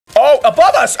Oh,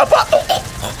 above us! Above!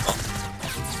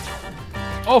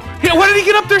 Oh, yeah, why did he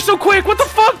get up there so quick? What the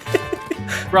fuck?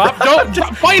 Rob, don't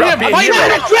fight him! Fight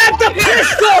him! Grab the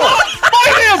pistol!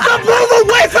 Fight him! Stop, move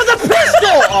away from the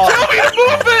pistol! Tell me to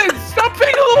move it! Stop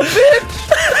being a little bitch!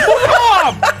 Move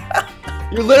on!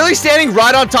 You're literally standing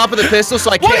right on top of the pistol,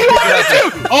 so I can't. What do you want me to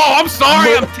do? Oh, I'm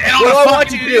sorry. I'm 10 on What do the I want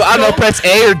you fucking to do? I don't know. Press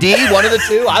A or D, one of the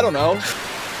two. I don't know.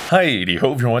 Hi,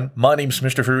 ho everyone, my name's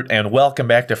Mr. Fruit, and welcome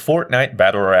back to Fortnite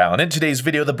Battle Royale. And in today's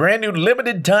video, the brand new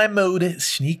limited time mode,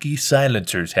 Sneaky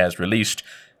Silencers, has released.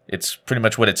 It's pretty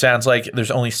much what it sounds like. There's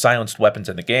only silenced weapons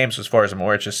in the game, so as far as I'm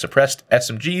aware, it's just suppressed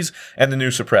SMGs and the new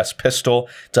suppressed pistol.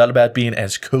 It's all about being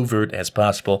as covert as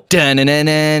possible. That's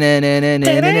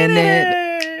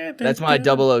my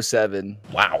 007.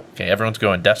 Wow. Okay, everyone's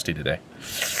going dusty today.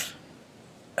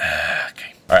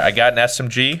 Okay. All right, I got an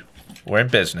SMG. We're in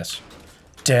business.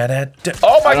 Oh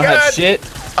my I don't god! have shit.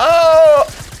 Oh!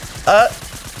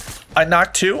 I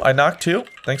knocked two.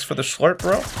 Thanks for the slurp,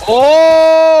 bro.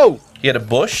 Oh! You had a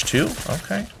bush, too?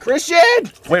 Okay. Christian!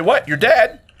 Wait, what? You're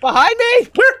dead? Behind me!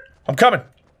 Where? I'm coming.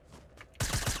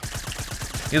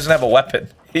 He doesn't have a weapon.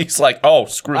 He's like, oh,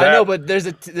 screw that. I know, but there's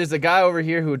a guy over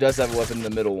here who does have a weapon in the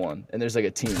middle one, and there's like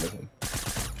a team with him.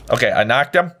 Okay, I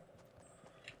knocked him.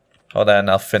 Hold on,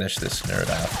 I'll finish this nerd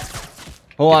off.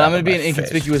 Hold on, I'm out gonna of be my an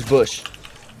inconspicuous bush.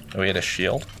 Oh, we had a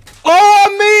shield. Oh,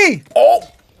 on me! Oh,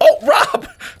 Rob!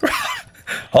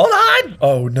 Hold on!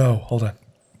 Oh, no, hold on.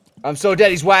 I'm so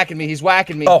dead. He's whacking me. He's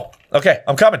whacking me. Oh, okay,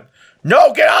 I'm coming.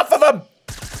 No, get off of him!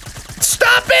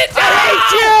 Stop it! I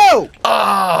hate you!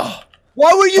 Oh,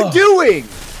 What were you doing?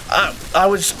 I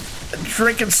was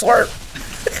drinking slurp.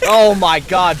 Oh my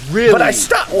god, really? But I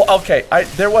stopped. Well, okay,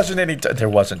 there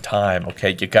wasn't time.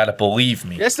 Okay, you gotta believe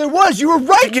me. Yes, there was. You were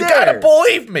right You there. gotta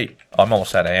believe me. I'm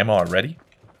almost out of ammo already.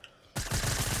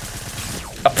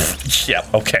 Yeah.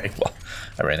 Okay. Well,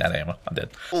 I ran out of ammo. I'm dead.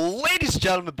 Ladies and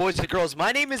gentlemen, boys and girls,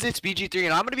 my name is BG3,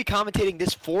 and I'm going to be commentating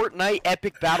this Fortnite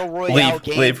Epic Battle Royale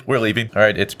game. Leave. We're leaving. All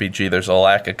right, it's BG. There's a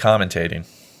lack of commentating.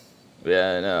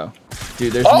 Yeah, I know.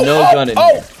 Dude, there's no gun in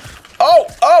here. Oh,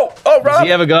 Rob. Does he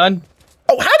have a gun?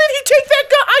 Oh, how did he take that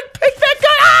gun? I picked that gun.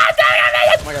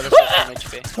 Oh my god, that's so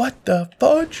HP. What the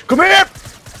fudge? Come here!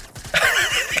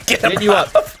 Get I'm getting you up.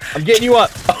 I'm getting you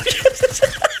up.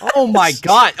 Oh my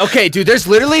god. Okay, dude, there's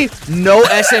literally no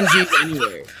SMGs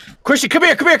anywhere. Christian, come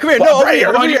here. No, over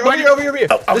here.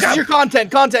 Oh, this is your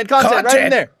content right in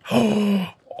there.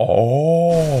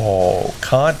 Oh,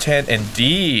 content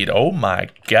indeed. Oh my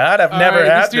god, I've never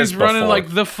had this dude's before. running like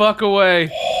the fuck away.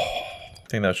 I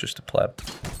think that was just a pleb.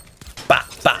 Bah.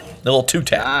 The little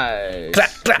two-tap. Nice.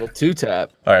 Clap. Little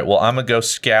two-tap. All right, well, I'm gonna go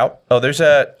scout. Oh, there's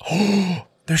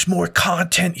more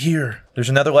content here. There's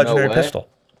another legendary pistol.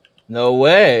 No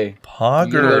way. Poggers.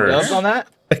 You gonna go dubs on that?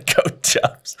 Go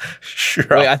Dubs. Sure.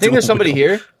 Wait, I think there's somebody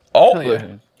here. Oh, Yeah. I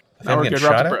think Now I'm we're getting good,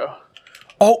 shot at. bro.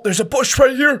 Oh, there's a bush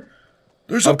right here.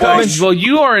 There's a bush. Well,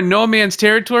 you are in no man's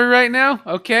territory right now.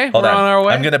 Okay, Hold we're on. on our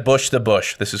way. I'm gonna bush the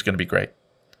bush. This is gonna be great.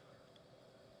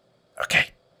 Okay.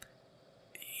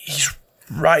 He's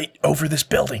right over this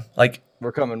building. Like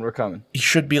We're coming. he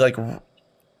should be like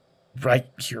right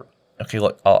here. Okay,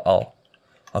 look. I'll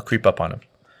creep up on him.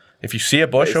 If you see a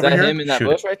bush Is over that here, him in that shoot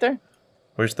bush it. right there?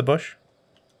 Where's the bush?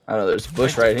 I don't know, there's a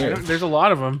bush right here. There's a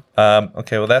lot of them.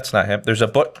 Okay, well that's not him. There's a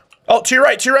bush. Oh, to your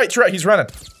right. He's running.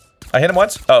 I hit him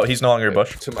once. Oh, he's no longer a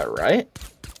bush. To my right?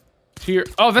 Here.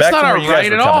 Oh, that's Back not from our where you guys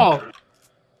right were at all. coming.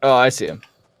 Oh, I see him.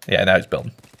 Yeah, now he's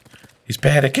building. He's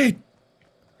panicking.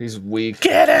 He's weak.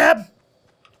 Get him!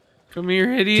 Come here,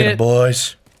 Get him, idiot.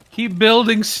 boys. Keep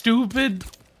building, stupid.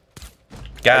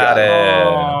 Got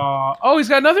him. Oh, he's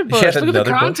got another bush. had Look at the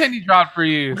another content he dropped for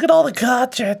you. Look at all the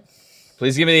content.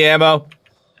 Please give me the ammo.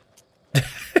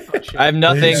 I have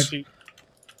nothing. Please.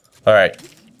 All right.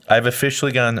 I've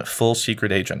officially gone full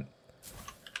secret agent.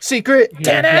 Secret. All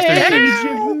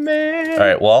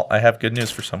right, well, I have good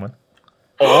news for someone.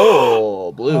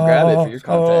 Oh, Blue, grab it for your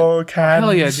content. Oh, can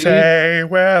Hell yeah, you dude. say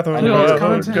where the I know it's road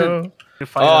content. go?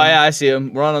 Oh, yeah, I see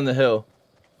him. We're on the hill.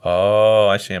 Oh,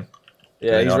 I see him.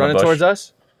 Yeah, Running he's on a running bush. towards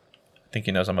us. I think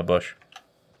he knows I'm a bush.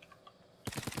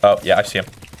 Oh, yeah, I see him.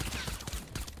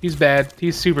 He's bad.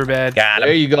 He's super bad. Got him.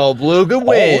 There you go, Blue. Good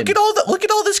win. Oh, look at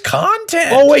all this content.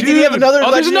 Oh, wait, did he have another?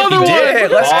 Oh, there's legendary- another one.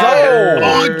 did. Let's Fire. go.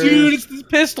 Oh, dude, it's the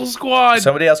pistol squad.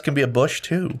 Somebody else can be a bush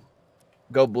too.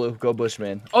 Go Blue. Go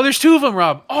Bushman. Oh, there's two of them,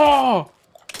 Rob. Oh,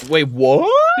 Wait, what?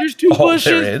 there's two Oh, bushes.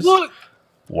 there is. Look.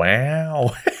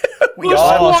 Wow. we Bush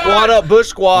all Oh, squad up, Bush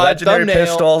squad. legendary thumbnail.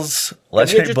 pistols, Get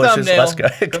legendary your bushes. thumbnail. Let's go.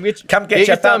 Come get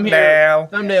your thumb here. thumbnail.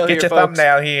 Thumbnail Get here, your folks.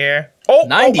 thumbnail here. Oh,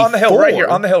 on the hill, right here. 94.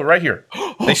 On the hill, right here.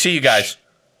 They see you guys.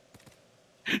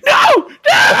 No!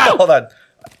 Hold on.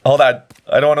 Hold on.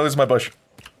 I don't want to lose my bush.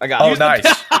 I got Oh, it. nice.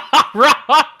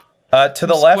 Rob! To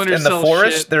the left Splinter in the Cell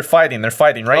forest, shit. they're fighting. They're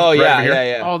fighting, right? Oh, right yeah, over here.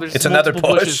 yeah, yeah. Oh, there's It's another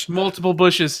multiple push. bushes. Multiple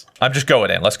bushes. I'm just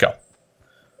going in. Let's go.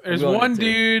 There's going one in,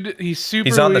 too. dude. He's super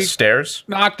He's on the weak. stairs.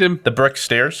 Knocked him. The brick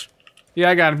stairs. Yeah,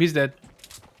 I got him. He's dead.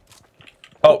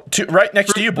 Oh, right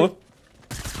next to you, Blue.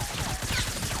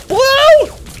 Blue!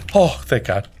 Oh, thank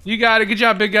God. You got it. Good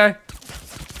job, big guy.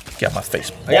 Get my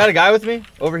face. I got a guy with me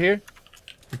over here.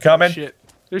 You coming? Shit.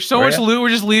 There's so Where much ya? loot we're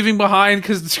just leaving behind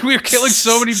because we're killing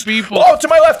so many people. Oh, to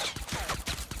my left.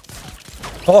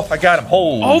 Oh, I got him.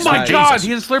 Holy Oh my sweet God, Jesus.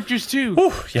 he has slurp juice too.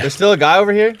 Whew, yeah. There's still a guy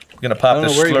over here. I'm gonna pop I don't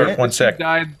this know where he slurp went. one sec.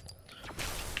 Died.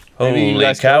 Maybe you Holy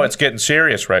guys cow, killed it's getting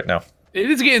serious right now. It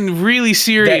is getting really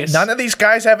serious. None of these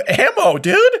guys have ammo,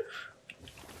 dude.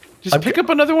 Just pick up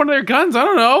another one of their guns. I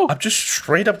don't know. I'm just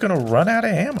straight up gonna run out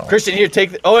of ammo. Christian, here,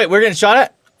 take the. Oh, wait, we're getting shot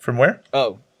at? From where?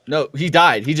 Oh, no, he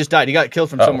died. He just died. He got killed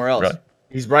from Oh, somewhere else. really?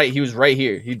 He's right. He was right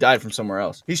here. He died from somewhere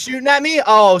else. He's shooting at me.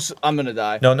 Oh, I'm gonna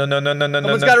die. No.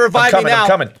 Someone's gotta revive me I'm coming, now. I'm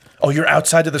coming. Oh, you're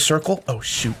outside of the circle? Oh,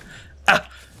 shoot. Ah,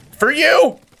 for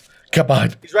you! Come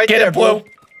on. He's right Get there, it, Blue. Blue.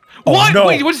 Oh, What? no.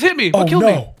 Wait, what just hit me? What Oh, killed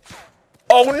no. me?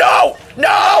 Oh, no! No!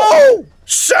 Oh!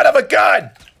 Son of a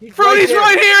gun! Fruity's there.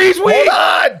 right here. He's weak.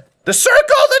 Hold on! The circle,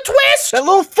 the twist! That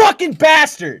little fucking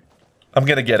bastard. I'm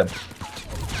gonna get him.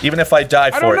 Even if I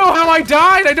die for I don't it. know how I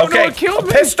died. I don't know Okay, what killed a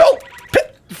me. pistol!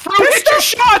 Fruit, hit your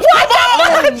shots. Come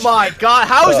on. Oh my God!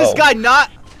 How is this Oh. guy not?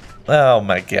 Oh,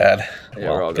 my God. Yeah,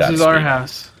 we're all This is our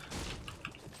house.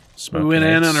 Smoking We went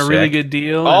in it, on a really sick. good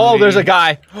deal. Oh, and there's we- a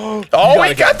guy. Oh,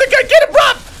 we got the guy! Get him,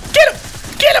 Rob! Get him!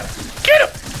 Get him! Get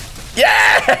him!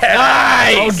 Yeah!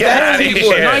 Nice! Oh, Get out of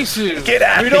that's here! nice. Get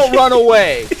out! We don't run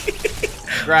away.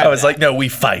 Grab I was that. like, no, we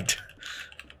fight.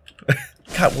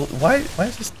 God, why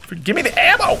is this? Give me the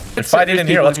ammo! They're fighting in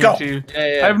here. Let's go. Too.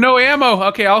 Yeah. I have no ammo.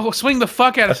 Okay, I'll swing the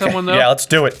fuck out of someone though. Yeah, let's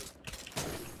do it.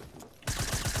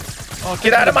 Oh,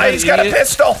 Get out of my. He's got a idiot.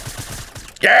 pistol.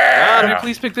 Can I Yeah.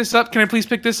 please pick this up? Can I please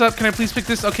pick this up? Can I please pick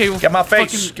this? Okay. Well, Get my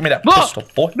face. fucking- Give me that No! pistol,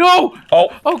 boy. No. Oh,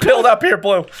 Oh, build God. up here,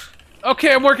 Blue.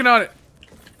 Okay, I'm working on it.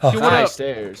 Oh, Yo, what Nice up?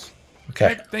 stairs.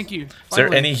 okay. Thank you. Is there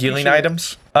Finally. any healing Appreciate it.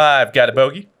 items? I've got a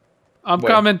bogey. I'm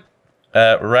Where? coming.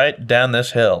 Right down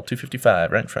this hill.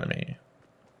 255, right in front of me.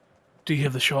 Do you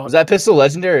have the shot? Was that pistol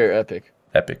legendary or epic?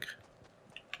 Epic.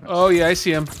 Oh yeah, I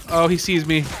see him. Oh, he sees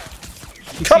me.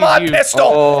 He Come sees on, you. pistol!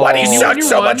 Oh. Why do you You suck and your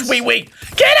so much, ones. wee wee?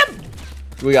 Get him!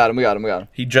 We got him. We got him. We got him.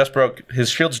 He just broke.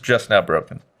 His shield's just now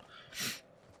broken.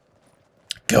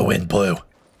 Go in, Blue.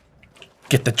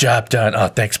 Get the job done. Oh,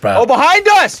 thanks, bro. Oh, behind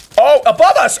us! Oh,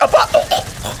 above us! Above!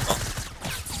 Oh.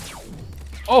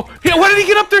 Oh, yeah, why did he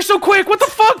get up there so quick? What the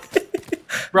fuck?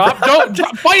 Rob, don't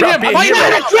fight Rob, him! be a Fight hero.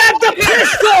 him! Grab the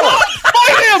pistol!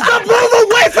 Fight him! Move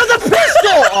away from the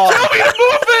pistol! Tell Oh, me to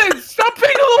move it! Stop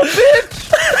being a little bitch!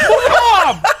 Move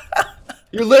on!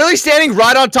 you're literally standing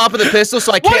right on top of the pistol,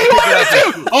 so I What do can't you pick it want up.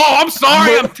 me to do? Oh, I'm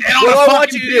sorry. I'm dead on What do a I want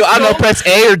fucking you to do? I don't know. pistol. Press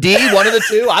A or D, one of the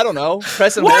two. I don't know.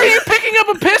 Press and Why are hold. you picking up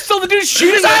a pistol? The dude's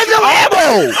shooting I at have you. no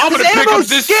ammo! I'm gonna This pick up ammo's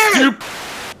this scared! stupid.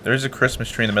 There's a Christmas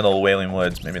tree in the middle of Wailing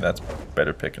Woods. Maybe that's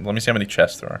better picking. Let me see how many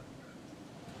chests there are.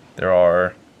 There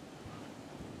are...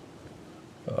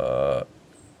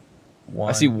 one.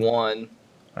 I see one.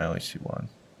 I only see one.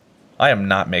 I am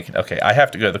not making... Okay, I have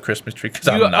to go to the Christmas tree because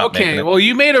I'm not making Okay, it. well,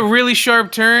 you made a really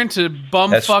sharp turn to That's-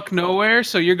 bumfuck nowhere,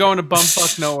 so you're going to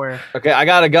bumfuck nowhere. Okay, I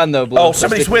got a gun though, Blue. Oh, So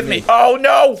somebody's stick with me. Oh,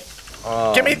 no!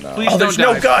 Oh, Give me... no. Please oh, there's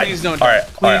don't no die. gun. Please don't all die. right,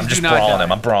 all right, I'm Please just do not brawling die.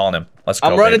 him. I'm brawling him. Let's go,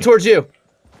 I'm running baby. towards you.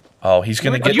 Oh, he's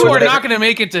going to get You to are whatever- not going to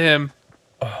make it to him.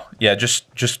 Yeah,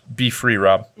 just be free,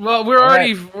 Rob. Well,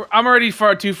 I'm already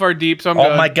too far deep, so I'm Oh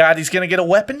good. my God, he's gonna get a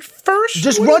weapon first.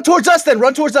 Just run towards us then.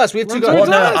 Run towards us. We have two Run guns. towards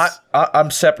Well, no, us.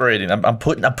 I'm separating. I'm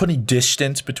putting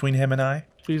distance between him and I.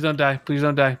 Please don't die. Please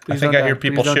don't die. Please think don't I hear die.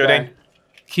 people Please don't shooting. die.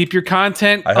 Keep your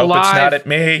content I hope alive. it's not at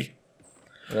me.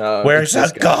 Where's it's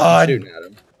this the guy. I'm gun? shooting at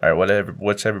him. All right,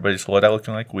 what's everybody's loadout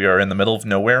looking like? We are in the middle of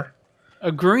nowhere.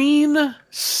 A green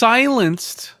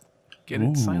silenced. Get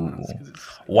it silenced. 'cause it's-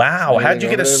 Wow, how'd you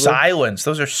get a over there, bro? silence?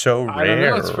 Those are so I don't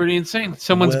rare. know. It's pretty insane.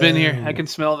 Someone's been here. Whoa. I can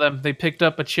smell them. They picked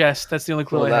up a chest. That's the only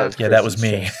clue Well, I that have. was Yeah, that was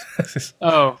Christmas me. chest.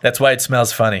 Oh. That's why it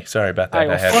smells funny. Sorry about that. I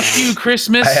will fuck you,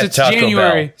 Christmas. I had It's Taco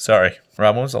January. Bell. Sorry,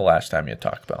 Rob. When was the last time you had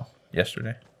Taco Bell?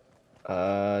 Yesterday.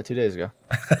 2 days ago.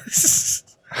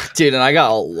 Dude, and I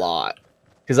got a lot.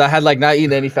 Because I had like not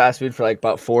eaten any fast food for like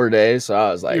about 4 days, so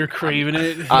I was like, You're craving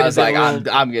it. I was like, I'm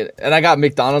I'm good. And I got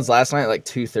McDonald's last night at like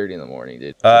 2:30 in the morning,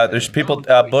 dude. There's people.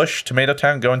 Bush, Tomato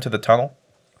Town, going to the tunnel.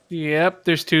 Yep,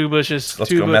 there's two bushes. Let's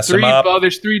two go bu- mess three, them up. Oh,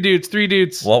 there's three dudes.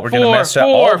 Well, we're gonna mess up.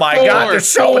 Oh my God! There's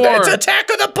so. It's Attack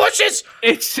of the Bushes.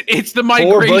 It's the Four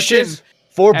migration. bushes?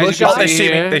 4 As you bush can Oh, they eyes. see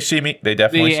me. here, They see me. They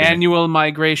definitely The see me. annual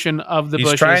migration of the He's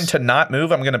bushes. trying to not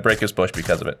move. I'm gonna break his bush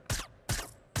because of it.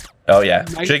 Oh yeah,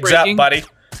 Nice jigs breaking. up, buddy.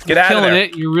 Get out of Killing there.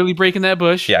 it. You're really breaking that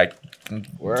bush. Yeah.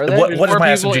 Where are they? What There's is more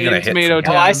my people SMG gonna in hit? Tomato from?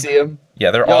 Town. Oh, I see him.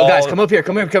 Yeah, they're Yo, all. guys, come up here.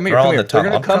 Come here. they're all on the They're top.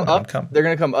 gonna I'm come coming, I'm up. coming. They're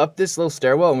gonna come up this little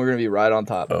stairwell, and we're gonna be right on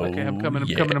top. Oh, Okay, I'm coming. I'm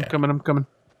yeah. coming. I'm coming. I'm coming.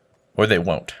 Or they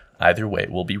won't. Either way,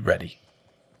 we'll be ready.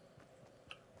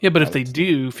 Yeah, but if they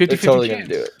do, 50-50 They're totally chance.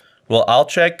 gonna do it. Well, I'll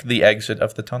check the exit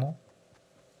of the tunnel.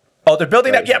 Oh, they're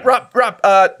building Right up. Yeah,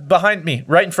 Rob, behind me,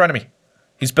 right in front of me.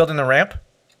 He's building a ramp.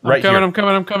 Right here. I'm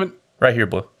coming. Right here,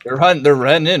 Blue. They're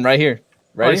running in right here.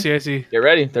 Oh, I Ready? see. Get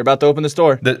ready. They're about to open this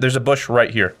door. There's a bush right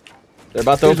here. They're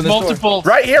about to There's open this door. multiple.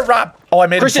 Right here, Rob. Oh, I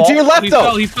made Christian, him to fall. your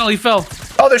left though. He fell.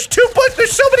 Oh, there's 2 bushes.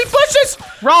 There's so many bushes.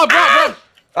 Rob.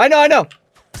 I know.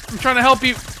 I'm trying to help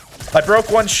you. I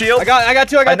broke one shield. I got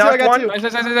two. I knocked got one. two.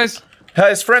 Nice.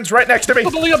 His friend's right next to me.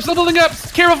 Still building up.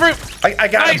 Careful, fruit. I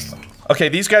got Nice. him. Okay,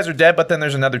 these guys are dead, but then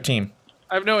there's another team.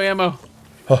 I have no ammo.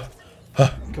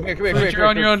 Come here. You're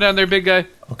on your own down there, big guy.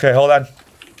 Okay, hold on.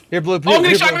 Here, blue. Oh, I'm getting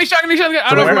here, shot. blue. I don't know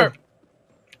From from where? where.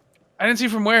 I didn't see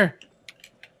from where.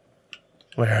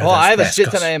 Where are Oh, I have a those shit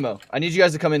ton of rascals? ammo. I need you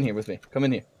guys to come in here with me. Come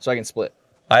in here so I can split.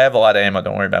 I have a lot of ammo.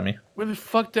 Don't worry about me. Where the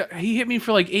fuck did he hit me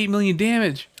for like 8 million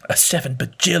damage? A 7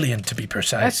 bajillion to be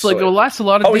precise. That's like that's a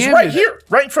lot of oh, damage. he's right here,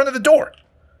 right in front of the door.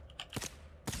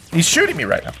 He's shooting me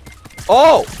right now.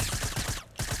 Oh,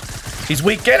 He's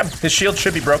weak. Get him. His shield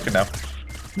should be broken now.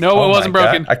 No, Oh it my wasn't God.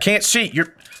 broken. I can't see.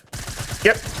 You're.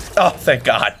 Yep. Oh, thank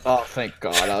God. oh, thank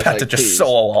God. I was About like, to just please.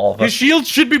 solo all of His us. shield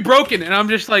should be broken, and I'm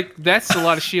just like, that's a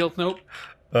lot of shield. Nope.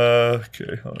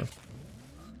 Okay, hold on.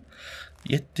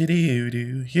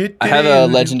 I have a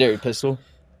legendary pistol.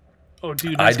 Oh,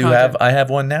 dude. I nice do content. have. I have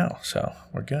one now, so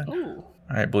we're good. Ooh.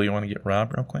 All right, Blue. You want to get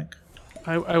Rob real quick?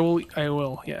 I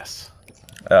will. Yes.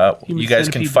 You guys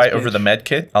can centipede fight this over bitch. the med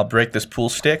kit. I'll break this pool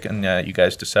stick, and you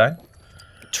guys decide.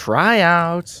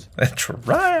 Tryouts.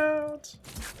 Tryouts.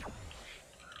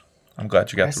 I'm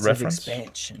glad you got the reference.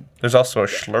 Expansion. There's also a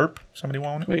slurp. Somebody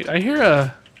want it? Wait, I hear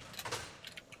a.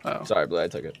 Oh, Sorry, Blue. I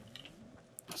took it.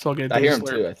 it's all good. I hear him Slurp.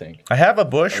 too. I think. I have a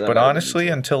bush, Oh, that but might have been honestly,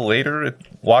 too. until later,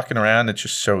 walking around, it's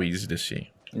just so easy to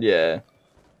see. Yeah.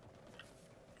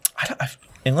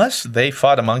 Unless they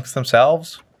fought amongst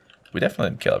themselves, we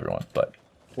definitely didn't kill everyone. But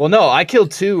Well, no, I killed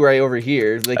 2 right over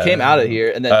here. They came out of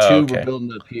here, and then 2 okay. were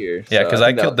building up here. yeah, so because I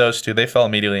think that killed was- those 2. They fell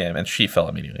immediately, and she fell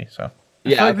immediately. So,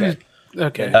 Yeah. I feel like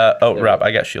Okay. Okay. Rob,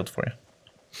 I got shield for you.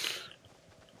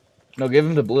 No, give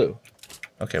him to blue.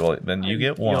 Okay, well then you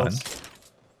get one. Heals.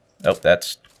 Oh,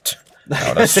 that's.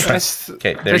 No, that's That's,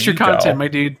 okay, there that's your you go. content, my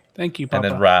dude. Thank you, And Papa.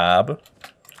 then Rob,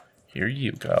 here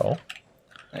you go.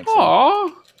 Excellent.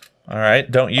 Aw. All right,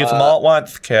 don't use them all at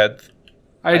once, kid.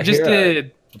 I just hear a-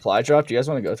 did. Supply drop. Do you guys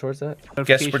want to go towards that?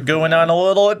 Guess we're going on a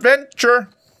little adventure.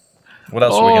 What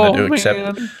else are we gonna do except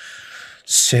man.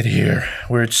 sit here?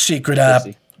 We're at secret up.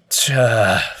 Pussy.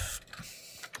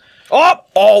 Oh,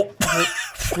 oh!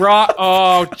 Rob.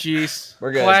 Oh, jeez.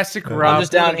 We're good. Classic Rob. I'm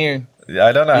just down here.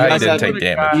 I don't know how you guys didn't have- take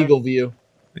damage. Eagle view.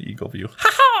 The eagle view.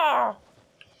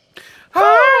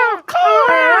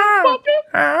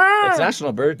 It's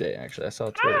National Bird Day, actually. I saw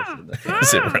Twitter. said that.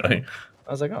 Is it really?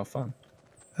 I was like, oh, fun.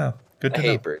 Oh, good I to know.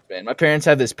 hate birds, man. My parents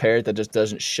have this parrot that just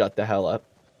doesn't shut the hell up.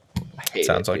 I hate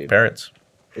Sounds it, like dude. parrots.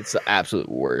 It's the absolute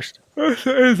worst.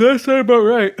 That's about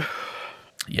right.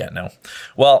 Yeah, no.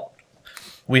 Well,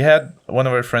 we had one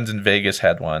of our friends in Vegas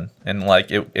had one, and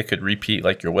like it could repeat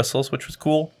like your whistles, which was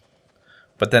cool.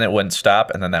 But then it wouldn't stop,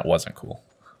 and then that wasn't cool.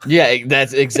 Yeah,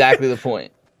 that's exactly the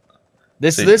point.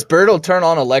 See. This bird will turn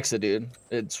on Alexa, dude.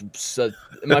 It's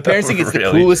my parents think it's the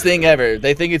Really? coolest thing ever.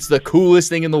 They think it's the coolest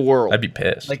thing in the world. I'd be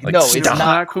pissed. Like, no, it's It's stop.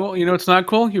 not cool. You know it's not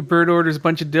cool? Your bird orders a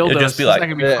bunch of dildos. just be It's like- not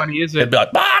gonna be Yeah. funny, is It'd it? be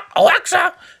like, Bark,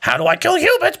 Alexa, how do I kill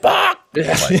humans, Bark?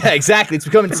 yeah, exactly. It's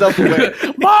becoming self-aware.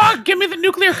 Mom, give me the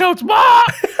nuclear codes, Mom!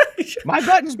 My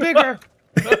button's bigger.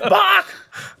 Bark.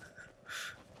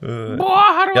 Boy,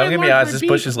 how do I Don't get me learn honest. my This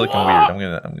bush beats, is looking boy? weird. I'm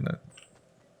gonna.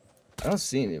 I don't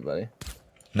see anybody.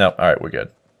 No, all right, we're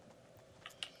good.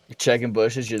 You're checking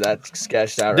bushes. You're that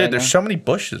sketched out Dude, right there's now. so many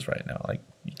bushes right now. Like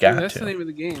you Dude, got that's to. the name of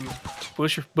the game.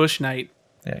 Bush Night.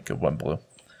 Yeah, good one, Blue.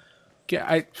 Yeah,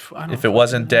 I don't If it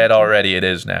wasn't dead already, it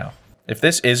is now. If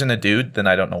this isn't a dude, then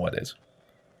I don't know what is.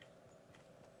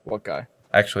 What guy?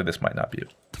 Actually, this might not be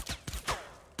it.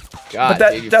 God, But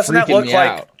that dude, you're doesn't that freaking look me like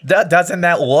out. doesn't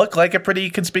that look like a pretty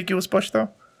conspicuous bush though?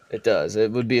 It does.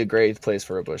 It would be a great place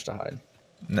for a bush to hide.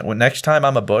 When next time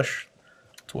I'm a bush,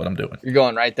 that's what I'm doing. You're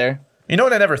going right there. You know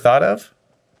what I never thought of?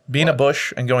 Being a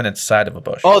bush and going inside of a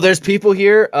bush. Oh, there's people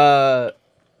here. West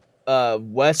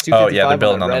 255. Oh, yeah, they're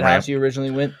building that on the red ramp. house you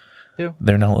originally went.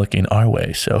 they're not looking our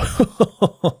way, so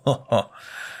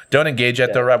don't engage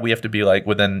at the Rob. We have to be like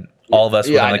within all of us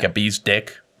within like a bee's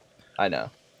dick. I know.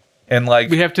 And like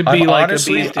we have to be like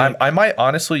honestly, a bee's dick. I might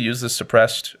honestly use this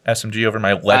suppressed SMG over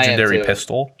my legendary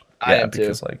pistol. Yeah,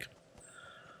 because like,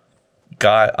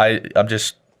 God, I'm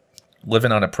just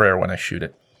living on a prayer when I shoot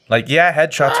it. Like, yeah,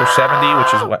 headshots are 70,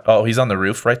 which is what. Oh, he's on the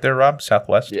roof right there, Rob,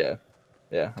 southwest. Yeah,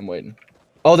 I'm waiting.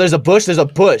 Oh, there's a bush. There's a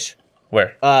bush.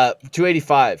 Where?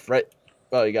 285. Right.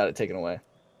 Oh, you got it taken away.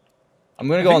 I'm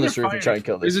gonna go on this roof and try and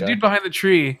kill this guy. There's a dude behind the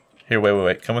tree. Here,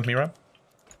 wait. Come with me, Rob.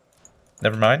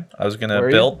 Never mind. I was gonna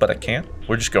build, but I can't.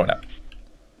 We're just going up.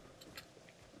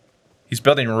 He's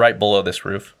building right below this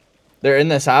roof. They're in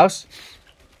this house.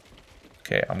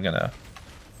 Okay, I'm gonna.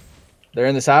 They're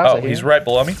in this house. Oh, he's right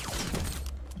below me.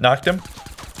 Knocked him.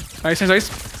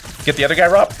 Nice. Get the other guy,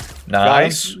 Rob.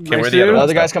 Nice. Okay, where are the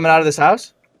other guys coming out of this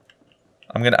house?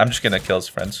 I'm just gonna kill his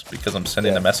friends because I'm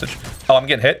sending a message. Oh, I'm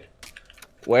getting hit.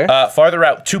 Where? Farther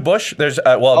out. 2 bush. There's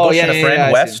a bush and a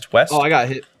friend west. Oh, I got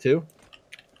hit too.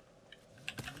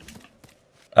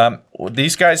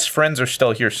 These guys' friends are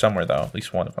still here somewhere though. At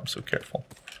least one of them. So careful.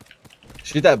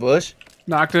 Shoot that bush.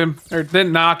 Knocked him. Or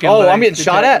didn't knock him. Oh, I'm getting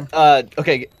shot at.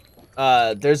 Okay.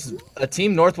 There's a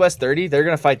team northwest 30. They're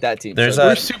gonna fight that team. There's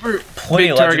we're super plenty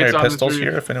big of legendary targets pistols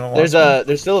here. If anyone wants.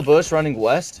 There's still a bush running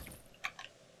west.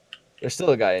 There's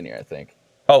still a guy in here, I think.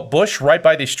 Oh, bush right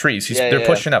by these trees. They're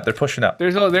pushing up. They're pushing up.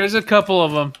 There's a couple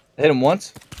of them. I hit him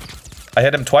once. I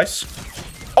hit him twice.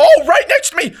 Oh, right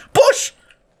next to me. Bush.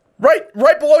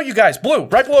 Right below you guys. Blue.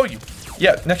 Right below you.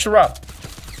 Yeah, next to Rob.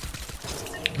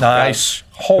 Nice.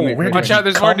 Oh, watch out.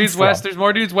 There's more dudes west. There's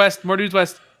more dudes west. More dudes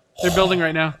west. They're building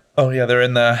right now. Oh yeah, they're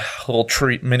in the little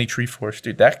mini tree forest,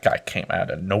 dude. That guy came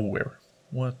out of nowhere.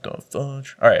 What the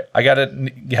fudge? All right, I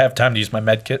gotta have time to use my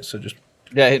med kit, so just.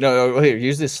 Yeah, no, here,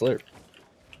 use this slurp.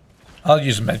 I'll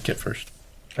use a med kit first.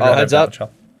 Oh, heads up.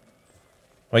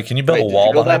 Wait, can you build a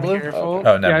wall behind me? Oh,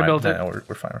 never mind. I built it. No,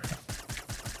 we're fine.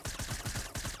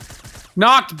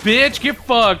 Knocked, bitch. Get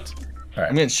fucked. All right.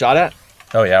 I'm getting shot at.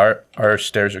 Oh yeah, our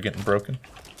stairs are getting broken.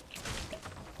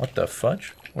 What the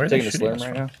fudge? Where are they shooting us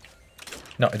right now?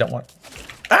 No, I don't want.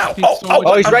 Ow!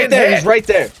 Oh, he's right there. He's right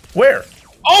there. Where?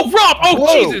 Oh, Rob! Oh,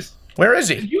 whoa. Jesus! Where is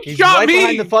he? You shot me!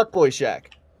 Behind the fuckboy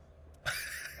shack.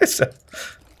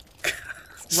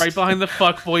 Right behind the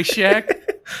fuckboy shack.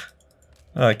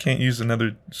 Oh, I can't use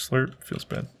another slurp. Feels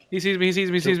bad. He sees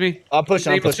me. I'll push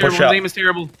him. His name is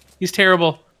terrible. He's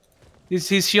terrible.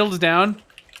 His shield's down.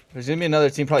 There's gonna be another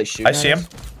team probably shooting. I see him.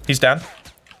 He's down.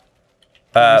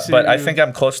 But I think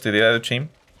I'm close to the other team.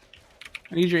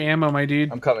 I need your ammo, my dude.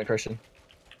 I'm coming, Christian.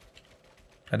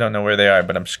 I don't know where they are,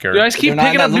 but I'm scared. You guys keep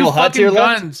picking up new fucking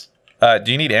guns.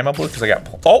 Do you need ammo, Blue? Because I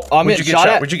got. Oh, where'd you get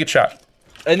shot? Where'd you get shot?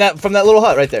 From that little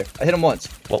hut right there. I hit him once.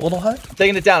 What little hut? I'm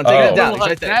taking it down. I'm taking it down. He's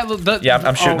right there. Yeah,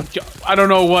 I'm shooting. I don't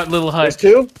know what little hut. There's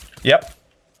 2. Yep.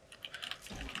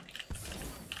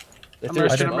 I'm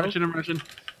rushing.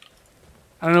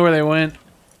 I don't know where they went.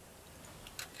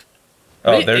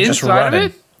 Oh, they're just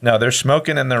running. No, they're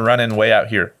smoking and they're running way out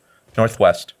here,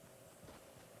 northwest.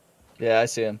 Yeah, I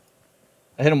see him.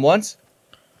 I hit him once.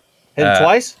 Hit him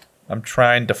twice. I'm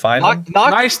trying to find them.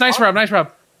 Nice, Rob. Nice,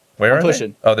 Rob. Where are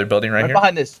they? Oh, they're building right here.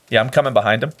 Behind this. Yeah, I'm coming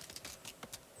behind him.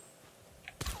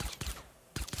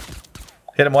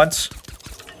 Hit him once.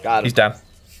 Got him. He's down.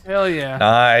 Hell yeah.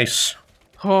 Nice.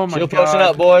 Oh my god. Shield potion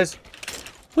up, boys.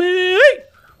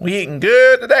 We eating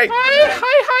good today.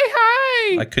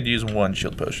 Hi. I could use 1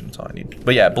 shield potion. That's all I need.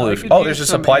 But yeah, Blue. Oh, there's a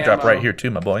supply drop right here too,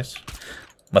 my boys.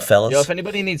 My fellas. Yo, if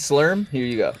anybody needs slurm, here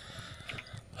you go.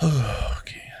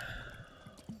 Okay.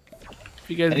 If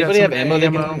you guys anybody have ammo they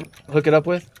can hook it up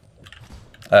with?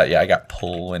 Yeah, I got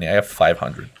plenty. I have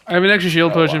 500. I have an extra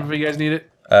shield potion if you guys need it.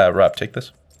 Rob, take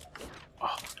this.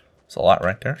 It's a lot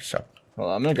right there. So.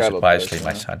 Well, I'm gonna grab a wisely,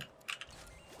 my son.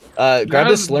 Grab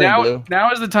this slurm, Blue.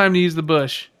 Now is the time to use the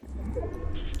bush.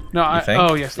 No,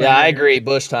 oh yes. Yeah, I agree.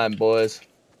 Bush time, boys.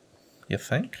 You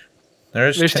think?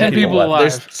 There's 10 people alive.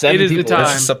 There's 7 it is people the time.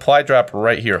 There's a supply drop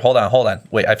right here. Hold on.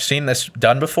 Wait, I've seen this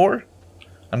done before.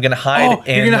 I'm gonna hide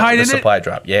in the supply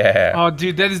drop. Yeah. Oh,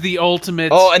 dude, that is the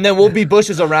ultimate. Oh, and then we'll be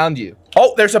bushes around you.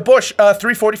 Oh, there's a bush.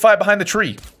 345 behind the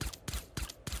tree.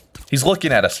 He's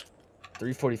looking at us.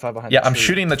 345 behind. Yeah, I'm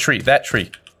shooting the tree. That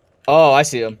tree. Oh, I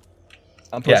see him.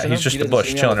 I'm pushing him. He's just a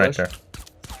bush chilling right there.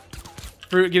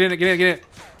 Fruit, get in it.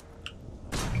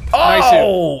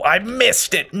 Oh, I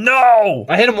missed it. No.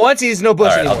 I hit him once. He's no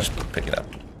bush anymore. I'll just pick it up.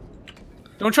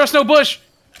 Don't trust no bush.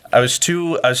 I was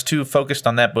too focused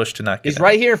on that bush to not get He's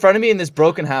right here in front of me in this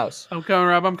broken house. I'm coming,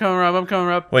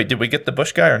 Rob. Wait, did we get the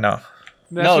bush guy or no?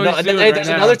 That's No, what no, he's doing there's right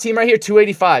now. another team right here,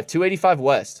 285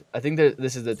 west. I think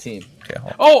this is the team. Okay,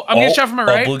 hold on. Oh, I'm getting shot from my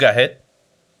right. Blue got hit.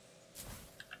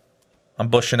 I'm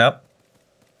bushing up.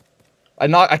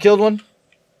 I killed one.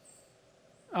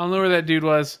 I don't know where that dude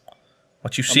was.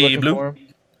 What you I'm see, looking Blue? for him.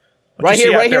 What Right you see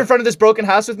here, out right here there? in front of this broken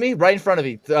house with me. Right in front of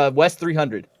me, west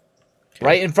 300.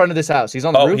 Right in front of this house. He's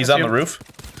on the Oh, roof. he's on the roof.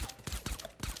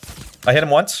 I hit him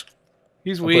once.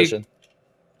 He's I'm weak. pushing.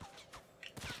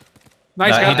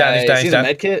 Nice Nah, guy. he down, he's down, He's he's a down.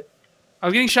 med kit. I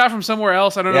was getting shot from somewhere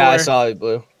else. I don't know Yeah, where. I saw it,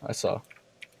 Blue. I saw.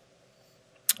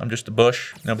 I'm just a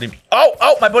bush. Nobody.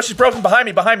 Oh, my bush is broken behind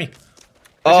me, behind me.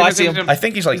 Oh, I I see see him. I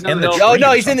think he's like He's on in the the hill. tree. Oh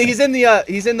no, or he's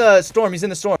in the storm. He's in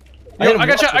the storm. Yo, hit him I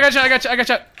got shot. once. I got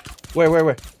shot.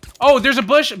 Where? Oh, there's a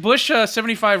bush. Bush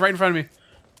 75 right in front of me.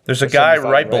 There's a guy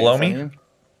 75 right in below front me. of you.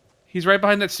 He's right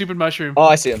behind that stupid mushroom. Oh,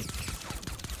 I see him.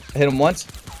 I hit him once.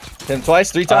 Hit him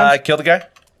twice, 3 I times. killed a guy.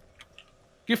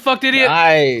 You fucked idiot.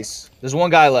 Nice. There's one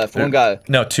guy left. One guy.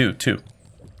 No, two. Two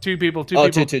people. Oh,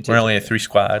 people. two. We're only a 3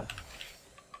 squad.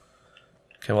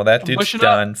 Okay, well that I'm dude's pushing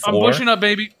done up. for. I'm pushing up,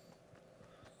 baby.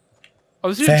 Oh,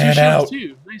 this dude Fan 2 shields out.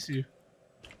 too. Nice you.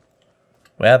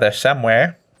 Well, they're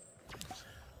somewhere.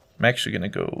 I'm actually gonna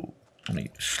go. Let me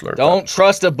slurp. Don't up.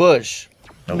 trust a bush.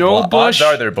 No odds bush.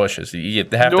 are there bushes. You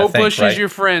have No to think, bush right? is your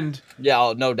friend. Yeah,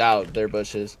 oh, no doubt they're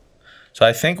bushes. So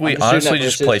I think we I'm just shooting honestly at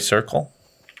just bushes. play circle.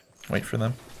 Wait for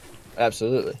them.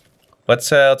 Absolutely. Let's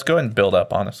go ahead and build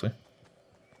up. Honestly,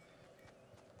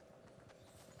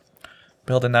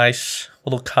 build a nice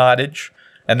little cottage,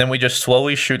 and then we just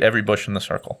slowly shoot every bush in the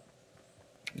circle.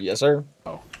 Yes, sir.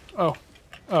 Oh,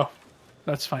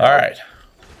 that's fine. All right.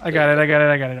 I got it.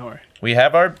 Don't worry. We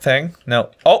have our thing.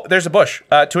 No. Oh, there's a bush.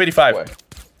 285. Where?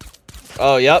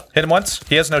 Oh, yep. Hit him once.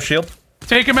 He has no shield.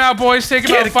 Take him out, boys. Take him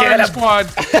Get out. it, Fire get the him. squad.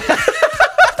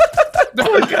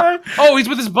 Oh, he's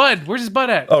with his bud. Where's his bud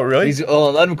at? Oh, really?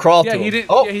 Let him crawl Yeah, through. he him. didn't-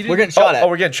 Oh, yeah, he didn't- we're getting shot at. Oh,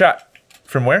 we're getting shot.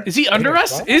 From where? Is he under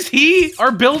us? Is he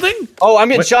our building? Oh, I'm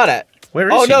getting What- shot at. Where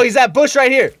is Oh, he? no, he's that bush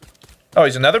right here. Oh,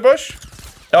 he's another bush?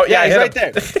 Oh, yeah, Yeah, I he's hit right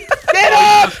him. there. Get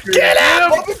him! Get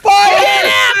him! Open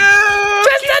fire!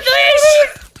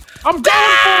 I'm going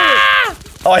for it.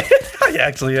 Oh, I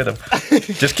actually hit him.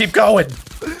 Just keep going.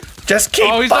 Just keep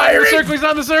Oh, he's not in the firing. circle. He's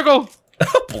not in the circle.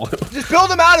 Blue. Just build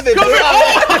him out of it. Come Build here. him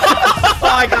out of it. Oh,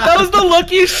 I got That was the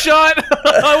luckiest shot.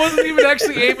 I wasn't even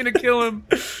actually aiming to kill him.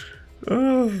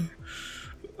 Woo,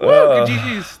 good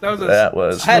GG's. That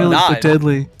was I had 9.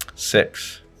 deadly.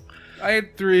 6. I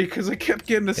had 3 because I kept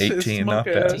getting assists. 18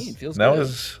 knockouts. 18 feels That good.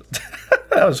 was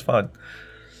that was fun.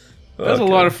 That was a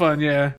lot of fun, yeah.